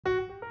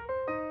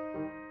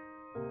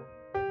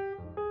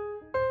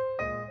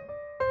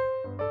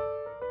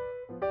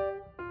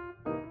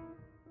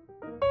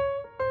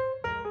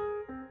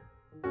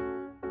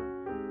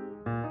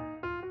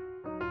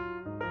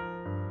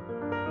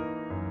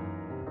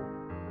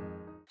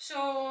So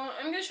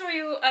I'm gonna show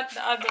you at the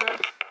other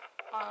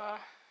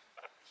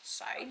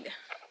side.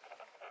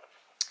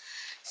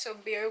 So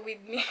bear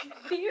with me.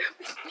 Bear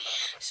with me.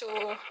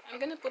 So I'm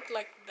gonna put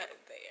like that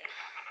there.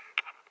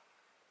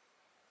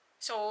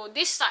 So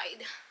this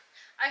side,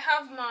 I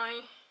have my.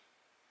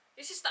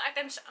 This is the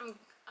items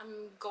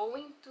I'm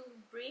going to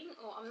bring,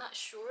 or I'm not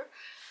sure.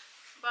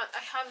 But I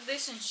have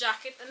this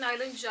jacket, a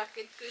nylon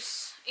jacket,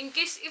 because in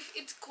case if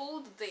it's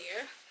cold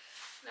there,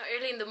 now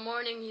early in the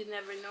morning, you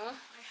never know.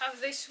 I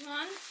have this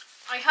one.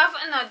 I have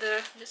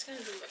another. I'm just gonna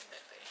do like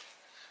that.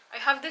 I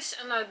have this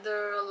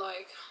another,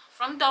 like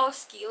from Doll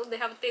Skill. They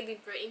have a teddy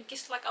bear in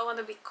case like I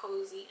wanna be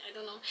cozy. I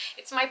don't know.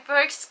 It's my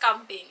perks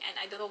camping, and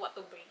I don't know what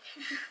to bring.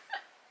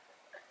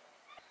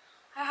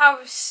 I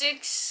have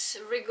 6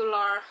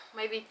 regular,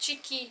 maybe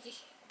cheeky,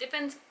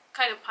 depends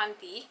kind of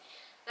panty.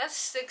 That's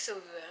 6 of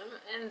them,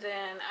 and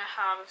then I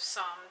have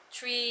some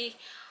 3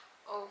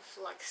 of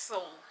like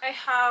thong. I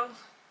have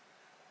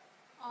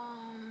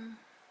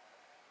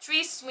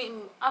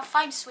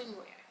 5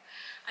 swimwear.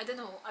 I don't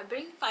know. I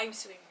bring 5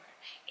 swimwear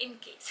in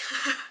case.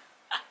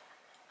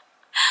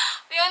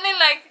 We only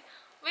like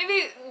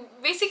maybe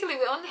basically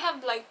we only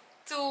have like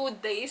 2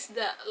 days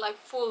that like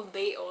full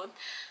day on.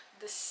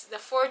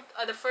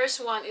 The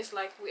first one is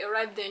like we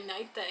arrived there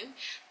nighttime.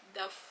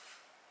 The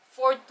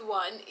fourth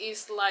one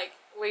is like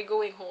we're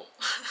going home.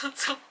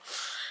 so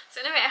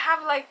anyway, I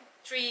have like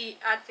 3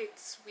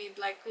 outfits with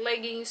like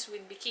leggings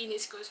with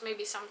bikinis, because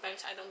maybe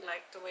sometimes I don't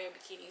like to wear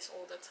bikinis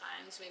all the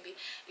times. Maybe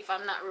if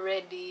I'm not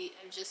ready,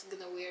 I'm just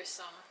gonna wear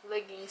some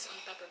leggings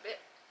on top of it.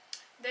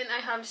 Then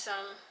I have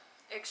some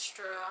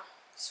extra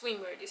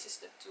swimwear. This is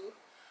the 2.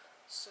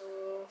 So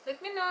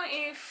let me know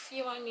if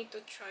you want me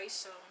to try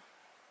some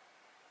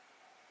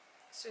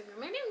swimwear.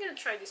 Maybe I'm gonna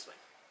try this one.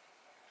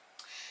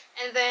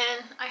 And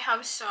then I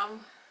have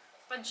some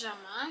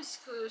pajamas,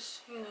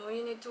 because you know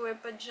you need to wear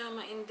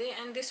pajama in there.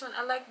 And this one,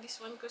 I like this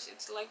one because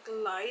it's like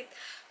light,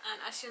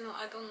 and as you know,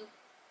 I don't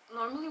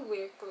normally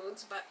wear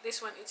clothes, but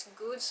this one it's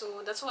good,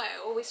 so that's why I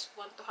always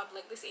want to have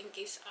like this in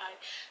case I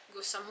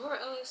go somewhere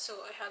else.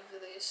 So I have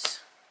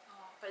this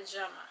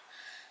pajama.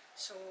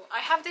 So I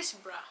have this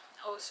bra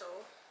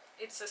also.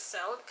 It's a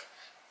silk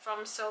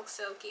from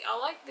Silky. I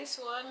like this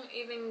one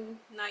even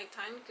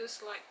nighttime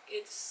because like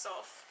it's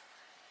soft.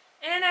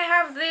 And I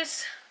have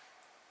this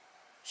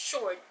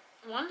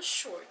one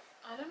short.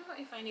 I don't know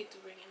if I need to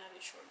bring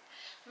another short.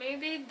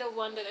 Maybe the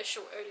one that I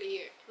showed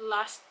earlier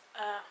last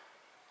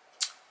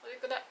what do you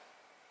call that?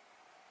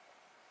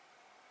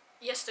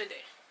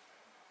 Yesterday.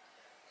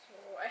 So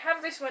I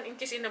have this one in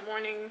case in the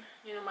morning,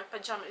 you know, my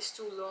pajama is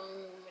too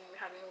long when we're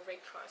having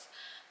breakfast.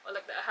 Or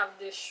like that, I have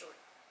this short.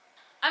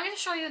 I'm gonna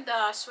show you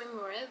the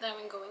swimwear that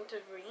I'm going to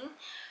bring.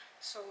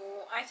 So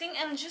I think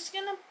I'm just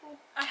gonna put,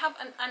 I have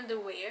an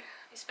underwear,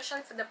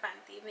 especially for the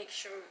panty. Make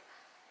sure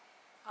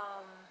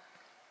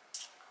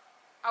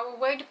I will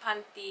wear the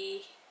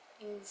panty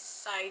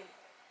inside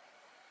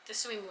the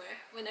swimwear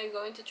when I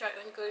go into try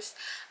on, because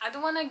I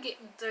don't want to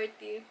get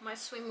dirty my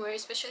swimwear,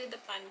 especially the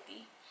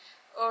panty.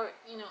 Or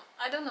you know,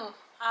 I don't know,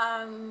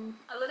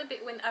 a little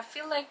bit when I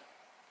feel like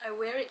I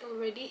wear it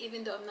already,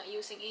 even though I'm not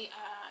using it,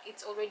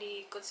 it's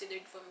already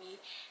considered for me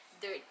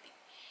dirty.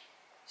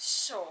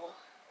 So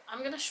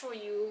I'm gonna show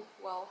you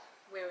while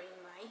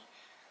wearing my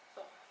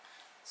thong.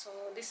 So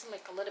this is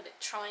like a little bit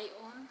try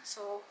on.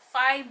 So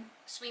 5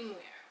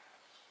 swimwear.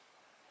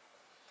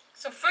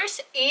 So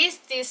first is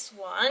this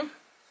one.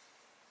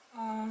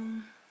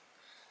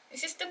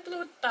 This is the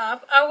blue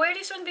top. I wear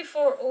this one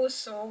before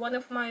also. One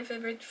of my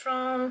favorite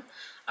from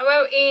I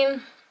wear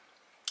in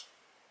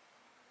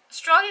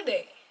Australia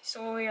Day.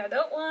 So yeah,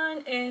 that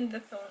one, and the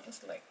thong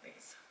is like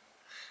this.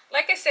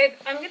 Like I said,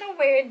 I'm gonna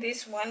wear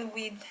this one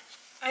with,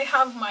 I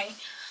have my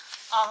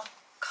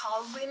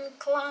Calvin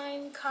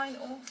Klein kind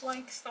of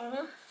like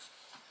thong.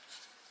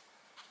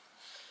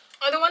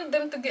 I don't want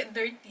them to get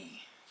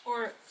dirty,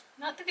 or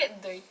not to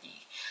get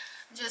dirty,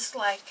 just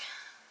like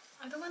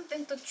I don't want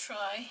them to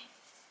try.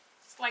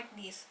 It's like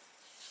this.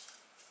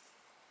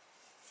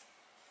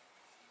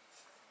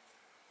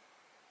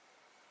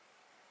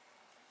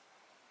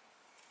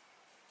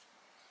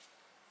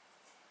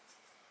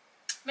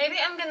 Maybe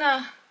I'm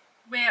gonna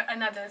wear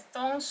another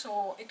thong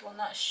so it will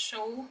not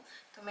show,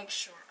 to make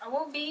sure. I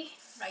will be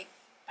right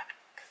back.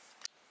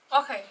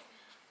 Okay,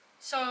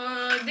 so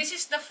this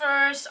is the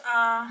first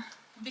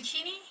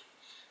bikini,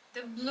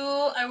 the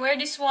blue. I wear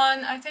this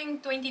one, I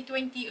think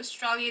 2020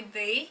 Australia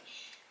Day.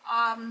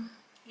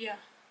 Yeah,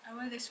 I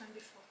wear this one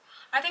before.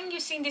 I think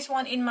you've seen this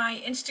one in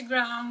my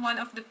Instagram, one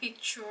of the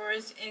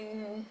pictures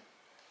in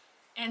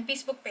and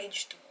Facebook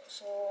page too.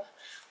 So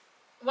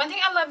one thing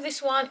I love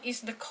this one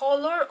is the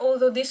color,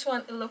 although this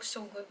one it looks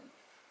so good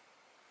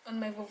on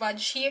my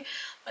boobage here,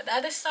 but the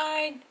other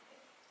side,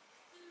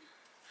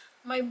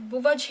 my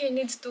boobage here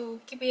needs to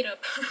keep it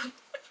up.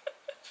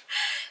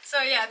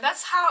 So yeah,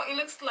 that's how it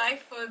looks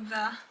like for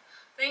the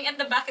thing. At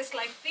the back is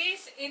like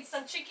this. It's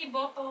a cheeky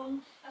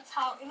bottom. That's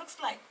how it looks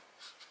like.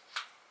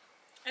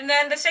 And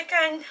then the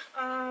second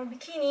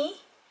bikini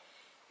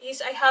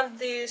is, I have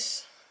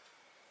this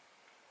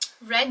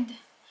red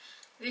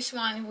this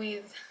one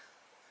with,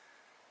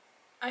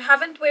 I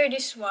haven't wear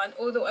this one,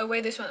 although I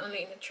wear this one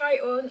only in the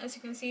try-on. As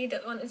you can see,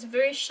 that one is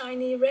very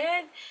shiny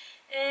red.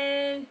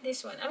 And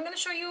this one, I'm gonna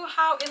show you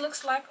how it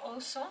looks like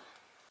also.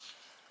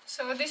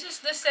 So this is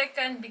the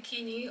second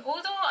bikini,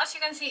 although as you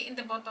can see in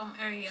the bottom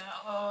area,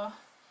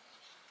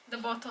 the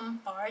bottom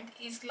part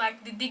is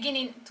like the digging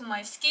into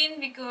my skin,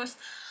 because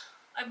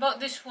I bought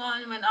this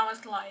one when I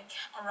was like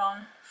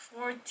around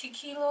 40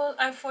 kilos,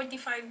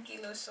 45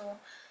 kilos, so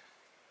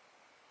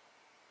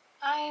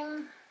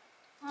I'm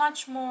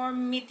much more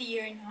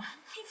meatier now.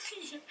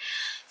 Meatier.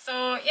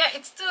 So yeah,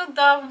 it's still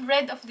the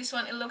red of this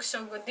one, it looks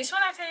so good. This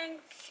one I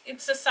think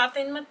it's a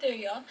satin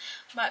material,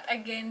 but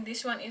again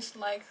this one is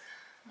like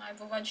my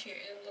bobage here,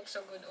 it looks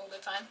so good all the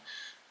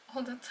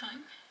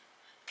time.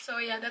 So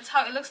yeah, that's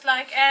how it looks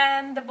like.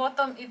 And the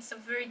bottom, it's a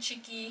very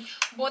cheeky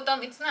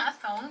bottom. It's not a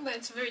thong, but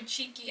it's very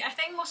cheeky. I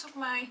think most of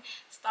my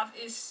stuff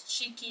is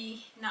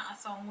cheeky, not a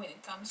thong, when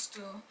it comes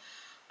to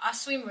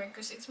swimwear,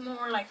 because it's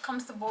more like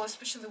comfortable,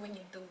 especially when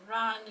you do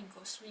run, you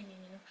go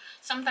swimming, you know.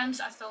 Sometimes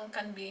a thong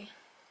can be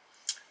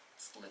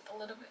slit a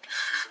little bit.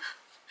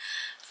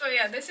 So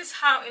yeah, this is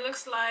how it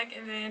looks like,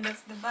 and then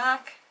that's the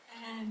back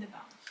and the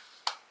bottom.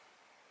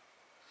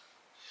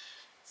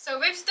 So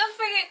babes, don't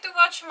forget to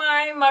watch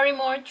my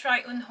Marimore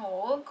try-on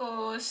haul,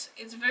 because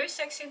it's very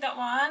sexy, that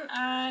one,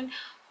 and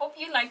hope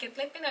you like it.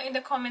 Let me know in the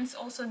comments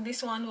also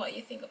this one, what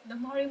you think of the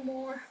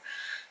Marimore.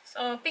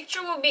 So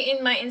picture will be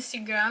in my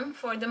Instagram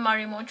for the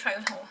Marimore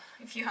try-on haul.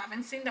 If you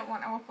haven't seen that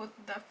one, I will put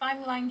the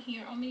timeline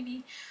here, or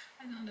maybe,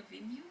 I don't know, the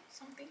video,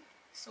 something.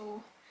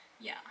 So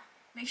yeah,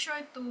 make sure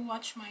to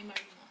watch my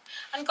Marimore.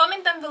 And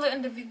comment down below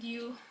in the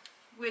video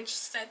which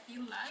set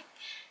you like.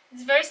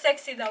 It's very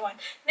sexy, that one.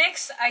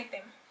 Next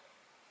item.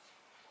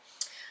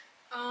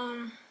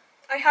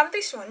 I have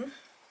this one.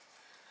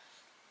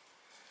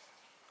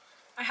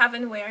 I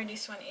haven't wear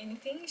this one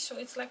anything, so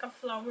it's like a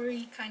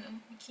flowery kind of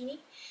bikini.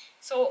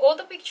 So all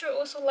the picture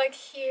also like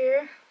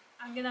here,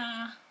 I'm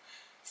gonna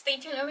stay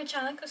tuned on my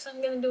channel, because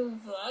I'm gonna do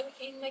a vlog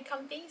in my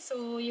camping,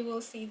 so you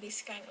will see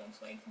this kind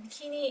of like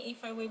bikini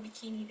if I wear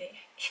bikini there.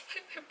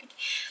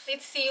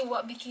 Let's see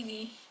what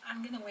bikini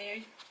I'm gonna wear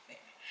there.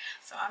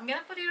 So I'm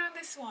gonna put it on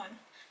this one.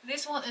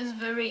 This one is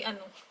very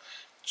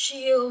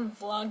chill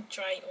vlog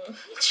try-on.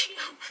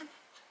 Chill.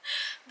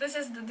 This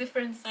is the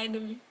different side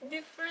of me.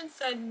 Different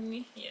side of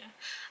me. Yeah.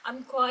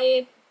 I'm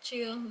quiet,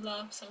 chill,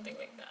 love, something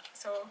like that.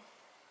 So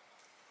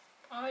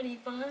party.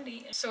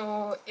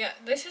 So yeah,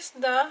 this is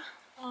the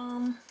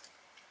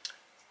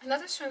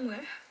another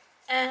swimwear,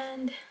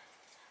 and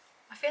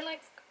I feel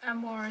like I'm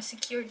more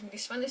secure in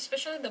this one,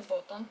 especially the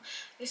bottom.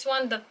 This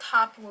one, the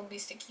top will be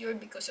secure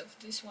because of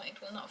this one, it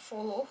will not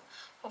fall off,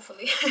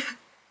 hopefully.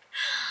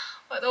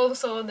 But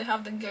also they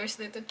have the gears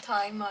there to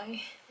tie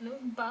my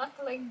back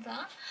like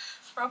that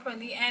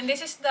properly. And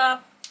this is the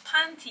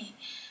panty,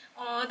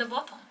 or the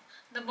bottom.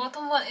 The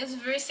bottom one is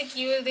very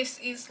secure. This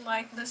is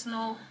like the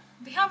snow.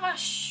 They have a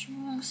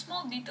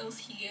small details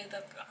here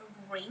that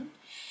ring,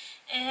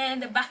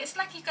 and the back is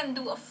like you can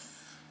do a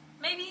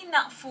maybe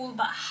not full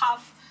but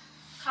half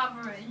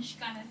coverage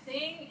kind of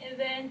thing. And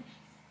then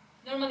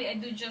normally I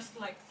do just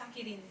like tuck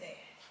it in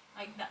there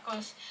like that,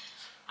 because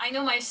I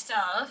know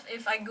myself,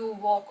 if I go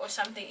walk or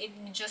something,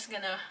 it's just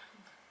gonna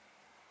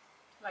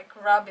like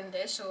rub in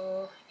there.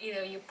 So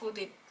either you put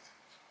it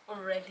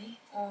already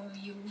or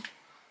you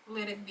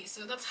let it be.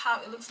 So that's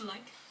how it looks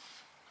like,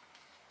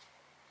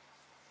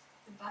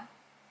 the back.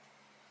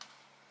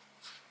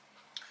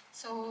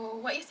 So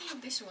what do you think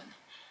of this one?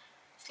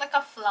 It's like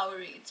a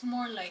flowery, it's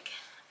more like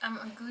I'm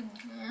a good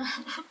girl.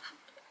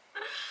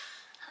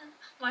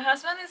 My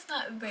husband is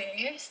not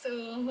there,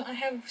 so I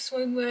have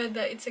swimwear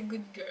that it's a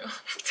good girl.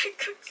 It's a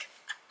good girl.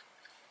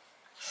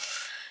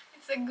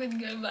 It's a good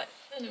girl, but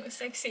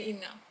sexy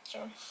enough.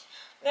 Sure.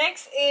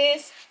 Next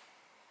is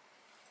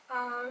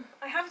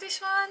I have this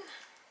one,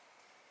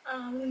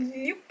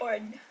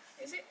 leopard.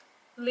 Is it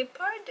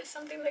leopard or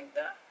something like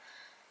that?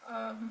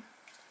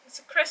 It's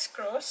a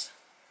crisscross,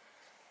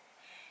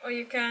 or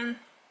you can.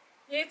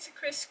 Yeah, it's a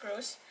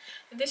crisscross.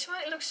 This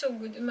one, it looks so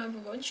good in my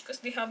vlog, because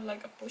they have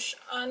like a push,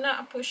 not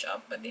a push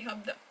up, but they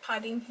have the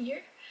padding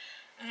here,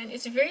 and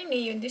it's very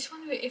neon. This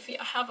one, if you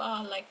have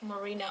a like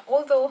marina,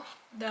 although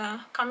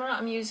the camera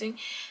I'm using,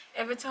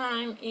 every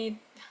time it,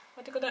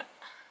 what do you call that?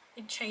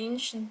 It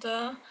changed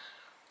the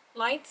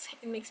lights,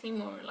 it makes me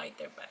more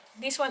lighter. But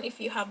this one, if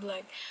you have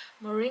like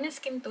marina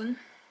skin tone,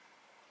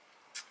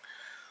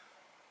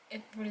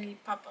 it really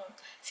pop out.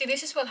 See,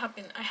 this is what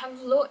happened. I have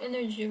low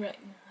energy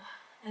right now,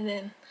 and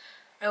then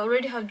I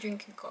already have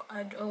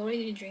I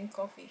already drink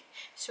coffee.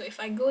 So if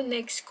I go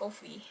next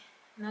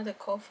another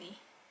coffee,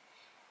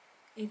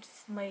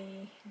 it's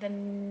the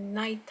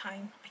night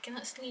time. I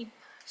cannot sleep.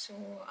 So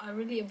I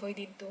really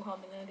avoided to have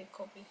another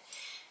coffee,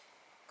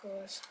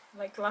 because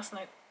like last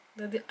night,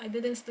 I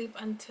didn't sleep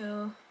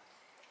until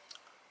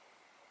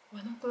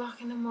 1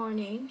 o'clock in the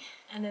morning,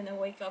 and then I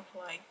wake up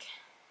like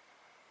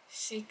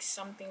 6,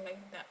 something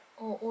like that.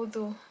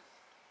 Although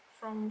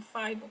from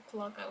 5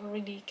 o'clock I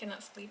already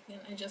cannot sleep, then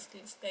I just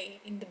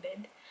stay in the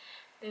bed.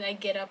 Then I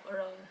get up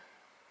around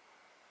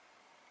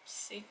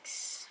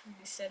 6,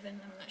 maybe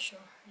 7, I'm not sure.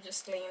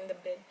 Just laying in the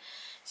bed.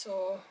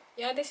 So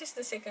yeah, this is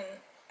the second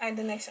and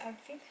the next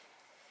outfit.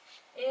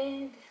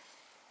 And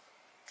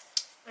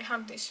I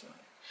have this one.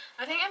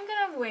 I think I'm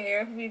gonna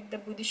wear with the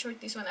booty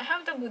short this one. I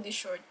have the booty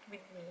short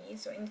with me,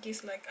 so in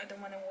case like I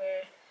don't wanna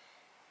wear,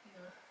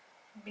 you know,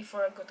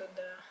 before I go to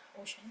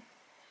the ocean.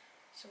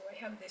 So I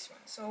have this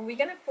one. So we're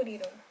gonna put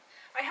it on.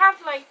 I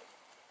have like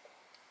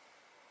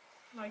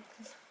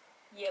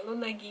yellow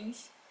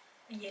leggings.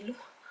 Yellow.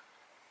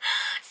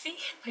 See,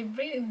 my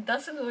brain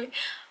doesn't work.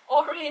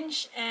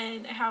 Orange,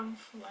 and I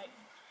have like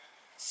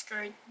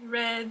skirt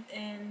red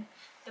and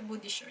the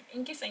booty short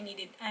in case I need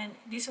it. And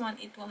this one,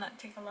 it will not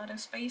take a lot of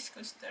space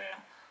because the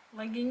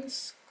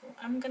leggings,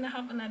 I'm gonna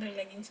have another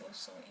leggings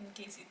also in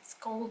case it's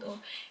cold, or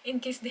in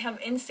case they have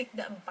insect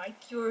that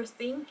bite your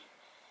thing,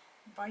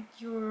 bite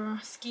your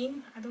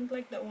skin. I don't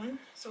like that one,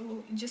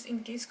 so just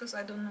in case, because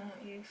I don't know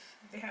if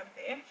they have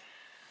there,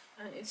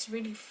 and it's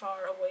really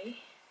far away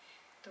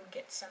to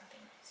get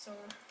something. So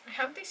I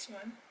have this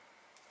one,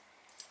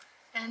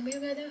 and we're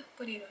gonna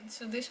put it on.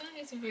 So this one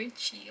is very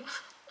chill.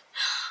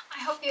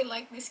 I hope you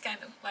like this kind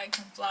of like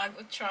vlog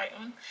or try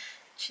on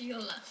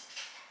chill.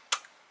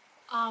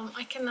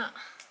 I cannot,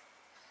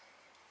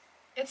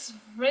 it's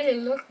really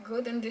look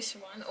good in this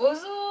one.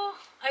 Also,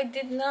 I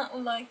did not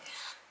like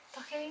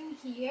tucking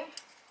here.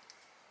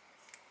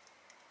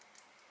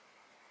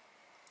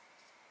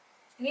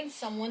 I need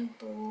someone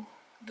to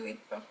do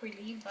it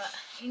properly, but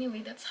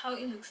anyway, that's how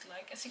it looks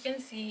like. As you can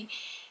see,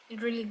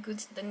 it really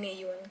goods the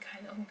neon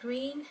kind of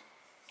green,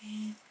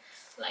 and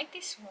like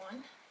this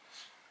one.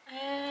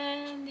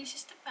 And this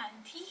is the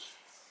panty.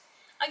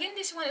 Again,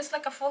 this one is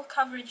like a full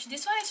coverage.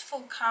 This one is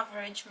full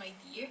coverage, my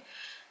dear,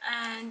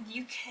 and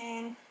you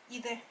can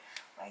either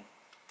like,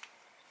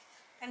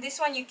 and this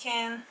one you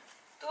can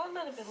do a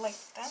little bit like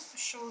that to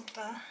show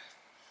the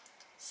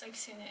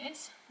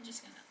sexiness. I'm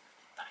just gonna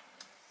tie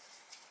it.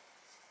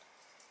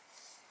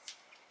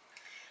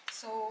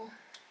 So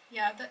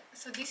yeah,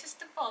 so this is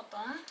the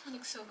bottom.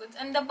 Looks so good,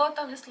 and the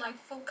bottom is like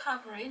full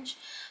coverage,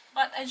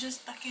 but I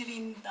just tuck it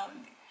in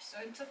down there, so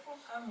it's a full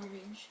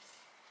coverage.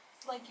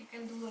 Like you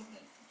can do like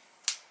that,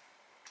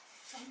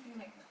 something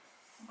like that.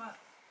 But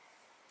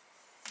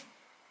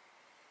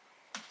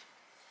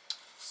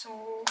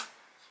so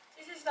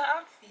this is the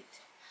outfit.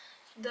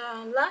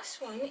 The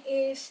last one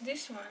is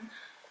this one.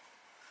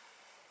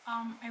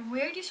 I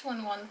wear this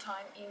one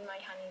time in my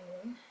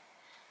honeymoon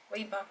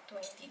way back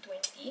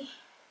 2020.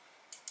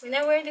 When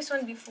I wear this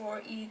one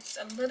before, it's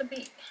a little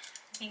bit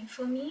big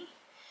for me,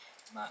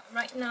 but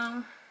right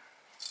now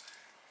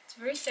it's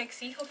very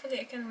sexy. Hopefully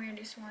I can wear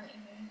this one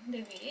in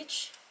the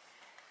beach.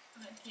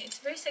 But yeah, it's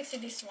very sexy,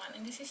 this one.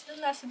 And this is the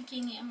last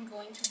bikini I'm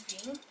going to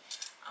bring.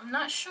 I'm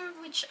not sure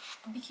which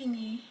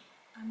bikini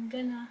I'm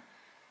gonna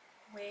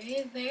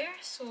wear there,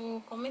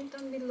 so comment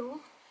down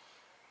below.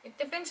 It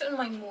depends on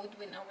my mood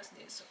when I was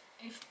there, so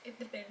if it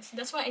depends.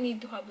 That's why I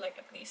need to have like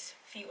at least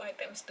few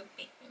items to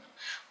pick, you know.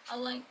 I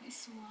like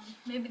this one,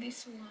 maybe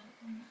this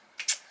one.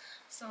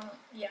 So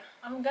yeah,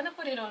 I'm gonna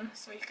put it on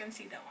so you can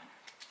see that one.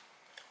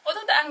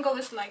 Although the angle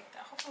is like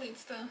that, hopefully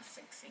it's still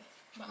sexy,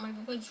 but my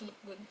boobs look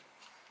good.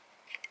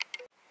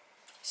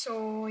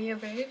 So yeah,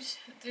 babes,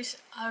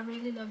 I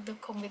really love the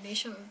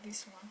combination of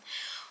this one,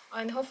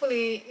 and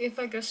hopefully if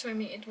I go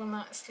swimming it will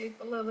not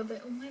slip a little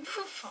bit on my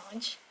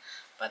fudge.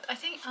 But I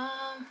think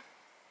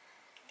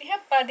they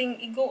have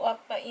padding, it go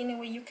up, but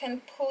anyway you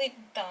can pull it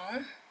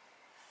down,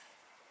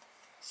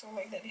 so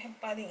like that. They have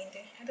padding in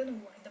there. I don't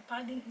know why the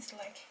padding is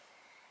like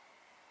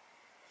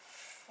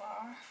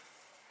far,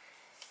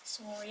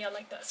 so yeah,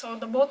 like that. So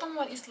the bottom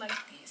one is like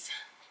this.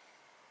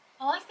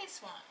 I like this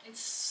one,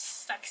 it's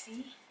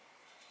sexy.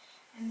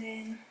 And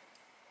then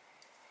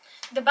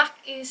the back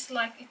is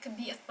like, it could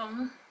be a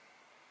thumb,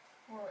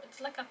 or it's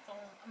like a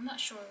thumb. I'm not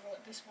sure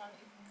what this one,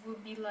 it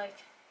would be like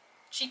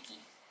cheeky,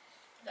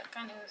 that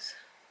kind of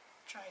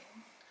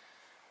try-on,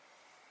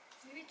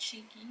 maybe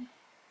cheeky,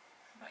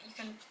 but you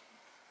can,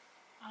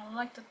 I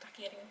like to tuck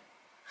it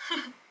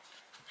in.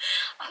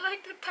 I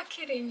like to tuck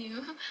it in, you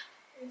know,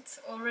 it's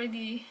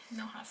already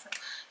no hassle.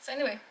 So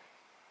anyway,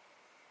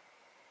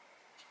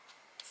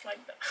 it's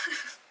like that.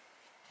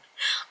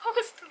 I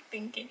was still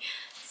thinking.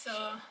 So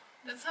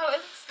that's how it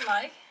looks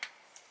like.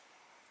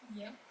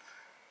 Yep.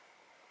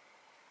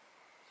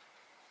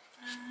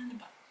 And the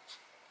back.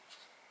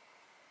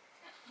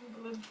 Yeah, a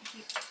little bit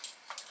here.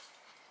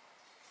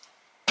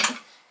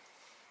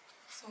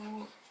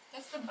 So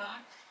that's the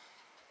back.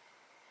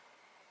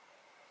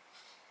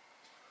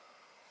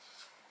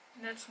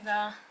 That's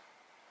the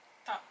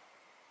top.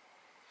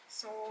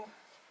 So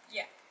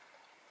yeah.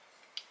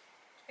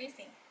 What do you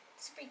think?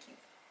 Super cute.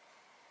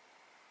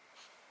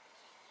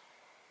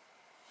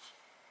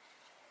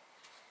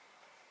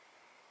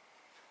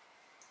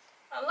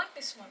 I like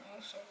this one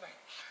also, like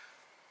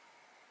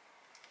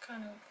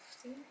kind of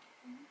thing.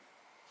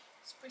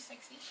 Super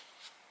sexy.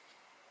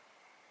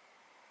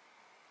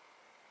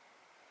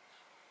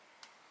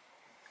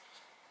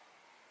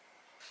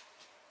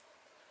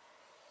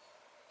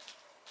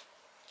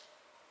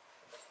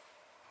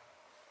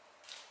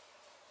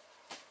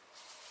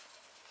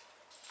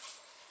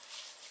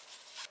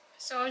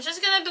 So I'm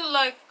just gonna do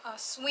like a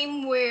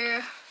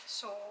swimwear,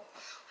 so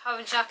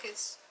have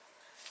jackets.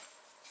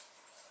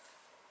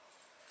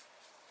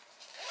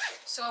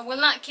 So I will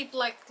not keep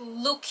like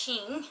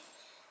looking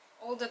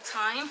all the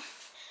time.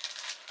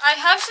 I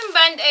have some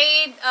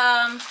band-aid,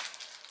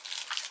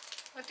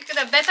 what do you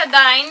call that,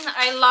 betadine.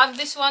 I love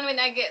this one when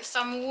I get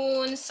some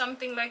wounds,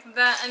 something like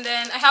that. And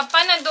then I have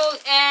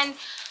Panadol and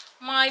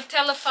my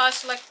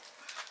Telefast, like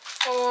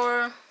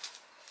for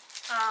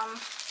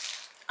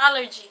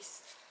allergies.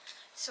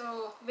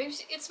 So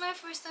babes, it's my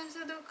first time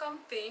to do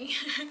camping.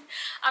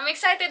 I'm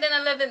excited and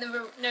a little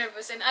bit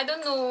nervous, and I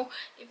don't know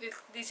if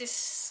this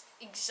is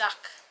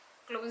exact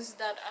clothes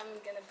that I'm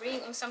gonna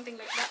bring or something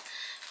like that,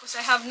 because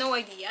I have no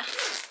idea.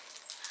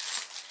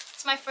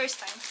 It's my first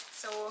time,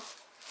 so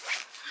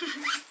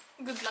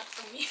good luck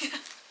to me.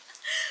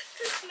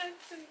 Good luck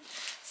to me.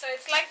 So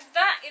it's like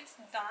that, it's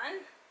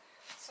done.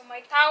 So my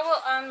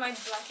towel and my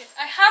blanket.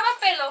 I have a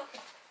pillow.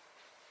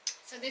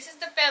 So this is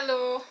the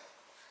pillow.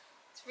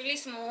 It's really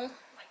small,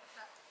 like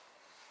that.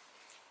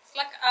 It's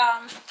like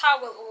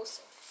towel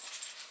also.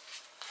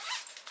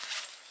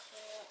 So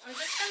I'm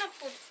just gonna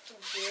put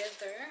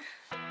together.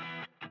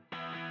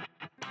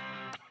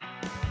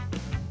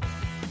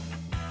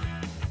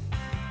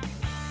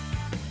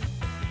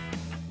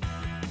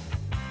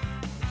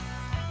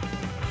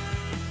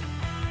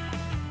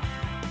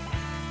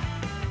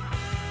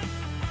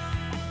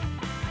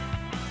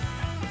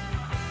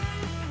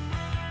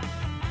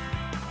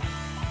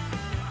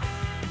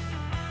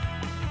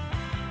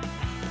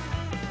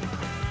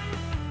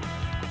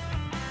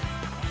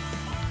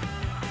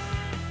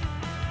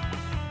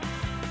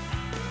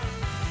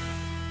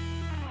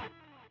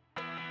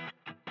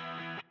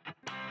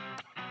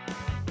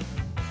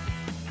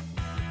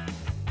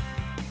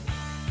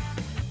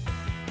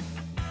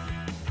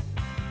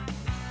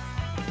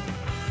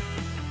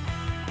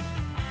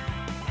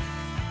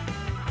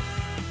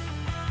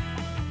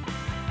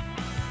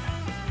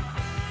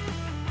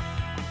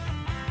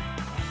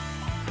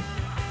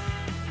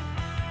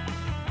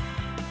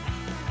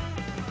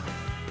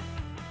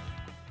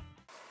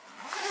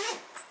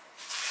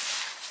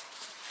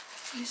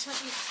 This one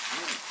is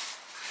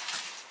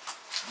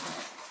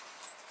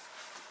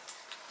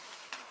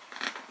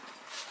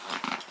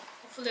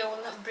hopefully I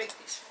will not break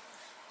this one.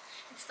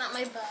 It's not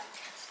my bag.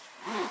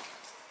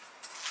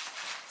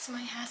 It's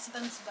my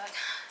husband's bag.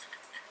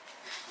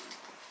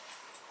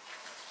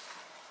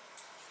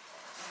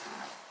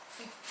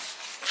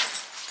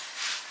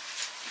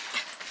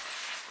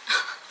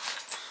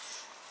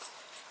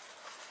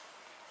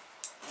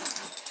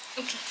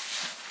 Okay.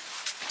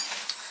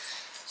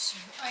 So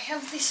I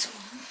have this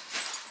one.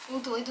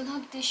 Although I don't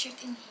have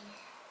t-shirt in here.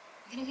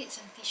 I'm gonna get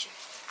some t-shirt.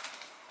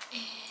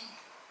 And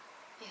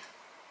yeah.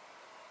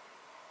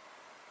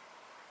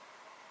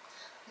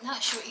 I'm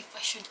not sure if I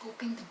should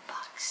open the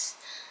box.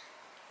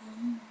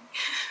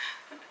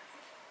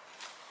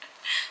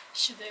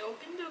 Should I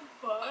open the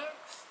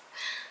box?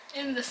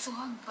 In the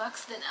swag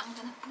box, then I'm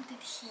gonna put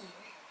it here.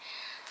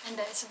 And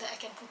then so that I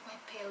can put my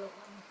pillow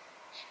on.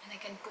 And I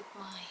can put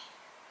my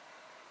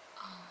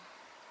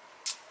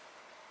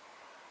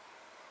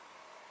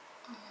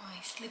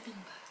my sleeping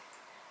bag.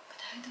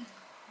 But I don't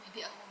know. Maybe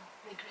I will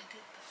regret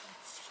it, but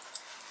let's see.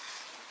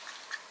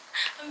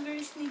 I'm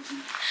very sneaky.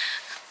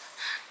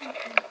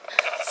 Okay.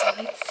 So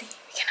let's see.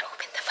 We're gonna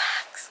open the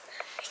box.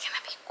 We're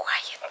gonna be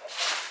quiet.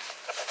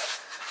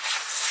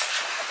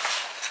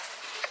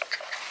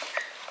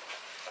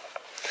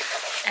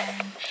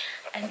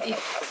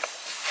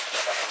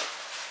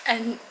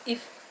 And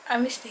if I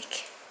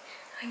mistake,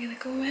 I'm gonna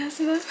call my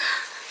husband.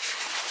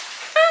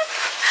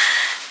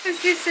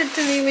 Because he said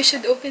to me we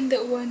should open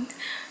that one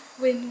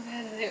when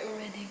we're there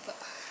already, but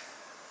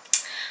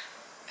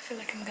I feel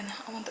like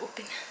I want to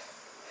open.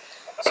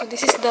 So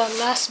this is the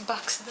last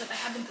box that I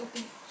haven't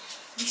opened.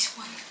 This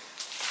one.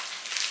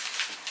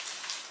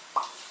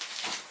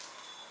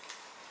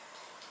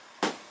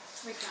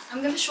 Wait,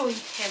 I'm gonna show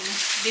him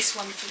this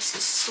one first.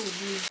 It's so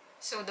blue.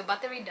 So the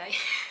battery died.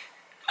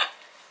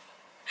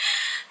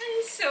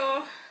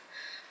 So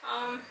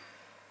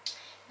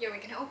yeah,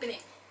 we're gonna open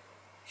it.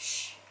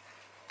 Shh.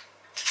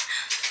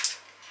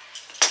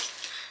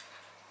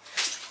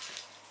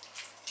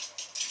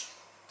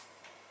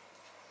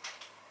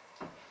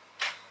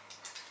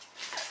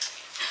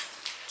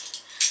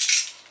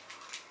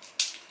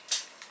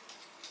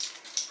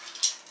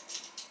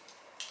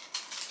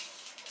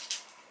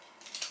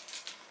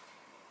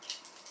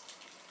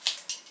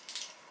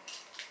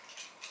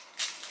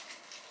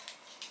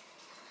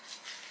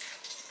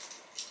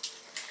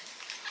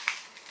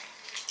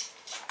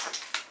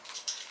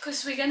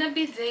 Because we're gonna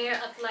be there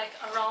at like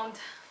around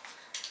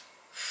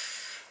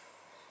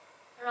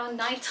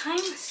night time,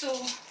 so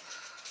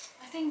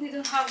I think we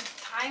don't have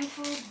time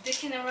for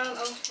dicking around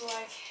of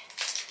like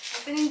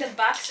opening the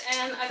box,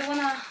 and I don't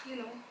wanna, you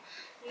know,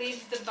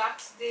 leave the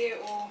box there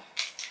or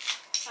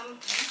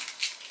something.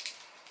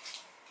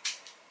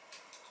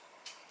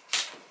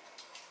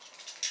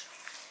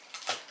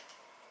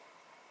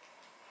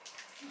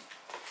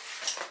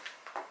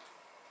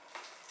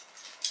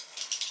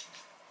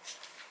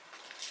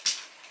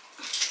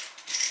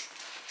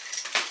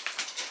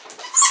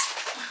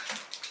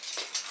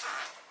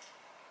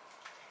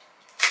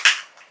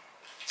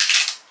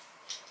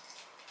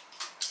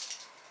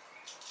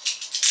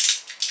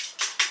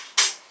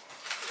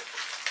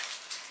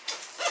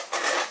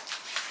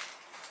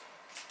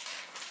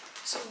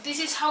 this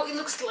is how it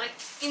looks like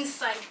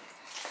inside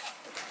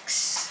the box.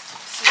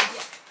 So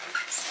yeah.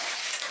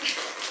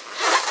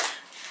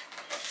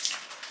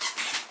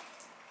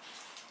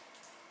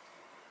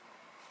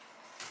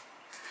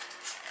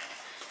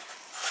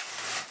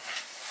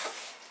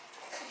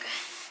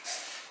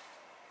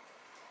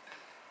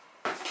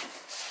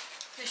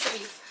 Let me show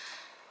you.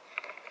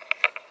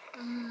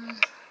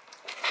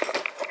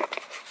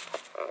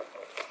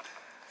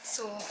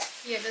 So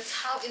yeah, that's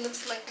how it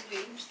looks like,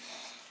 babes,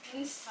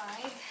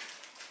 inside.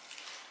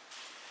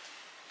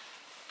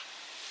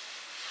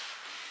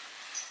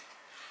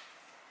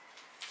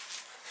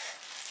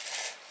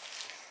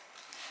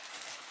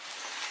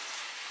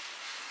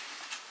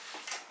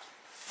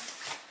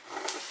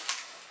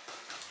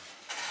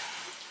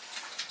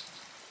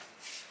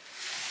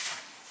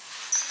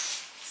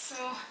 So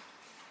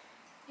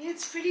yeah,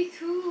 it's pretty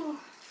cool.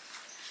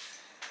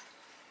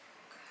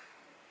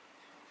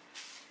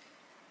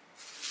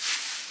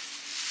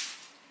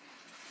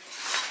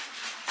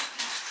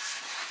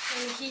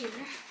 And here,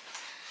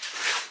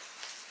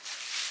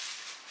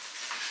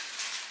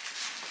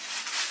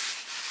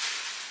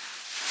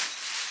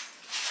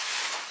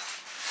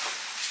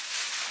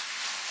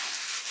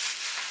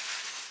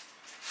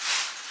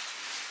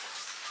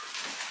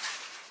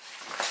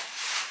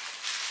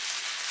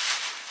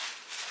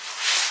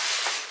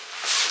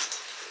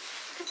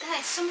 look at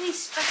that, so many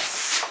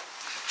specs.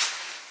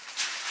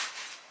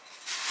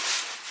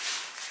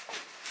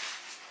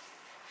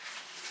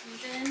 And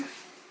then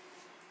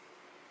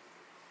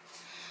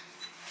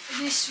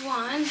this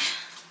one,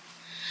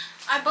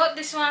 I bought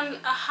this one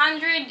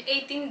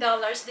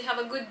 $118. They have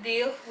a good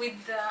deal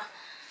with the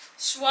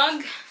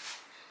swag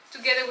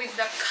together with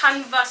the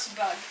canvas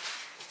bag.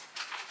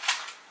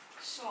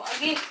 So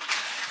again,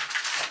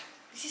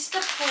 this is the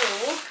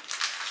pole.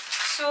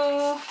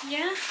 So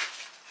yeah.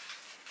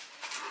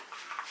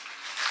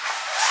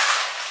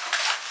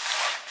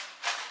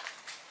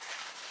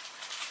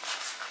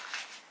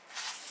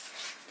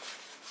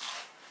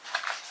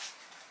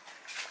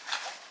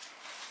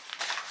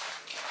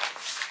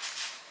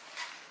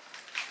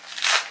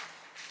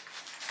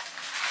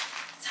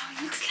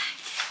 Looks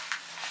like.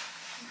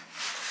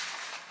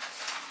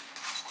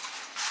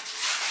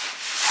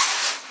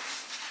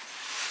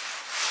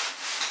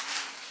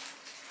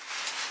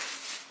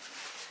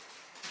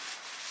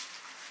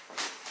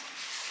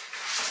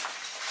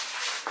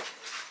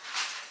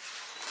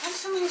 And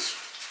so many,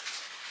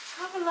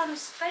 have a lot of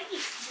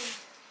space.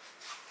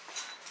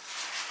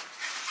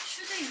 What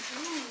should I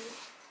do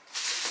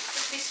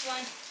with this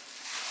one?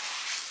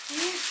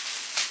 Yeah.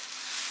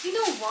 You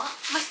know what?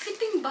 My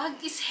sleeping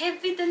bag is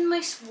heavier than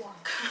my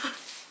swag.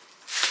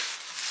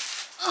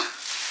 Oh,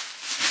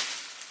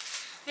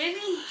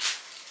 maybe.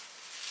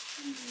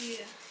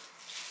 Yeah.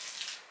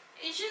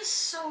 It's just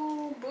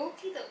so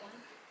bulky, that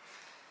one.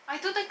 I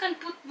thought I can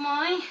put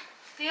my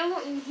pillow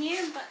in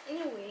here, but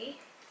anyway,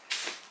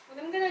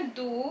 what I'm gonna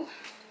do,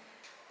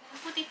 I'm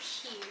gonna put it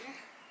here.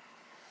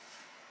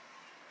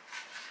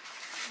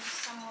 And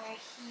somewhere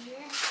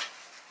here.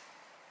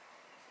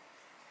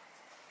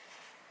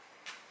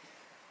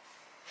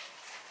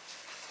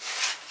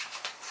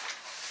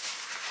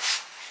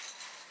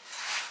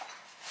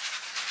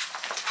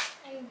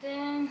 And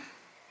then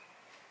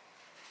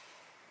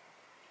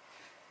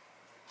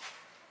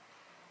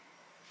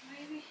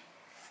maybe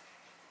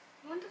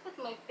I want to put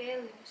my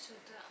belly so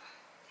that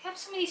I have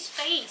so many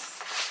space.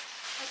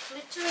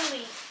 Like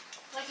literally,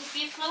 like if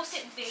you close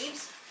it,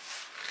 babes.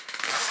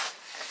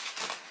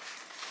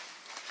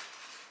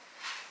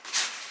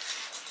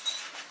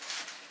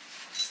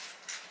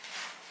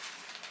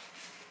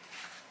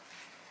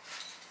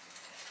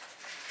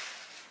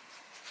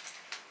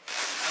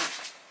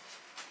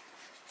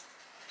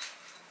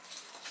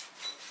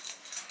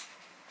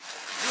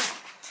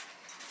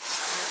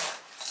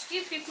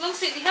 If you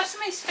close it, you have so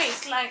much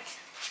space, like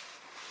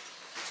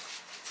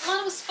a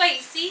lot of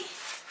space.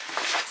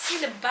 See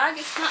the bag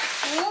is not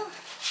full,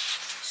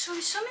 so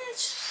so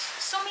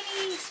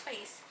many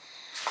space.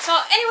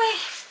 So anyway,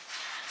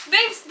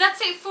 babes,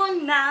 that's it for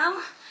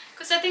now,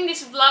 because I think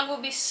this vlog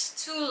will be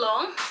too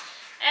long,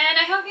 and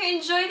I hope you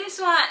enjoy this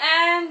one,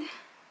 and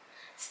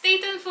stay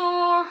tuned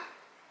for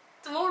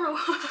tomorrow.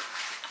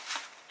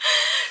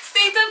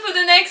 Stay tuned for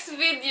the next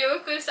video,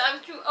 because I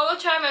will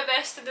try my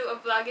best to do a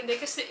vlog in there,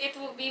 because it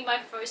will be my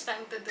first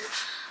time to do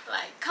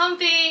like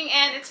camping,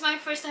 and it's my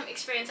first time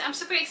experience. I'm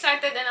super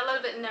excited and a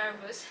little bit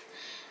nervous.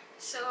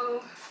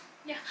 So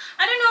yeah,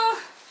 I don't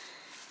know.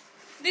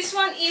 This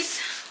one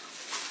is,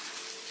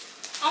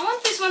 I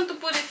want this one to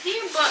put it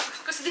here, but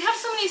because they have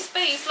so many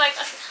space, like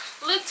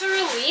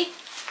literally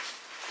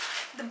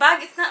the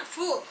bag is not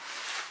full.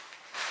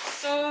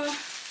 So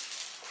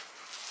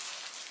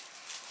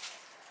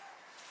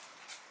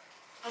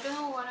I don't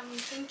know what I'm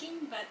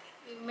thinking, but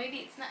maybe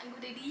it's not a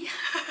good idea.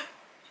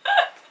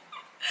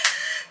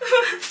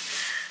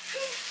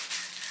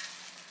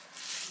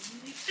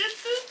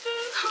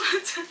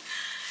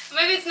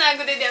 Maybe it's not a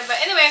good idea, but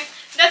anyway,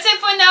 that's it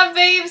for now,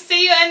 babes.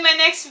 See you in my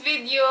next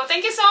video.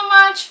 Thank you so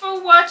much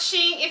for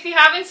watching. If you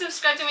haven't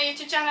subscribed to my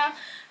YouTube channel,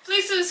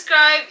 Please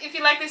subscribe if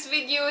you like this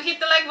video. Hit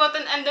the like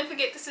button and don't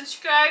forget to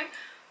subscribe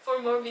for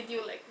more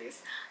video like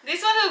this.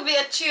 This one will be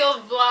a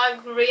chill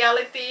vlog,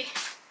 reality,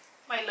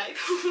 my life.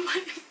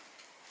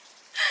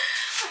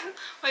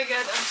 My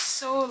god, I'm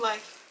so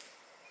like...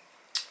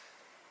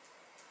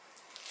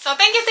 So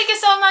thank you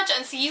so much,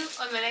 and see you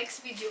on my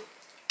next video.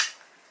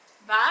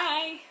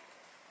 Bye.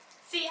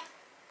 See ya.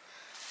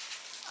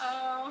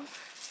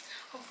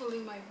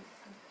 Hopefully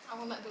I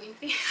will not do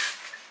anything.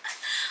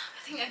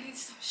 I think I need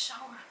some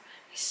shower.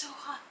 It's so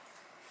hot.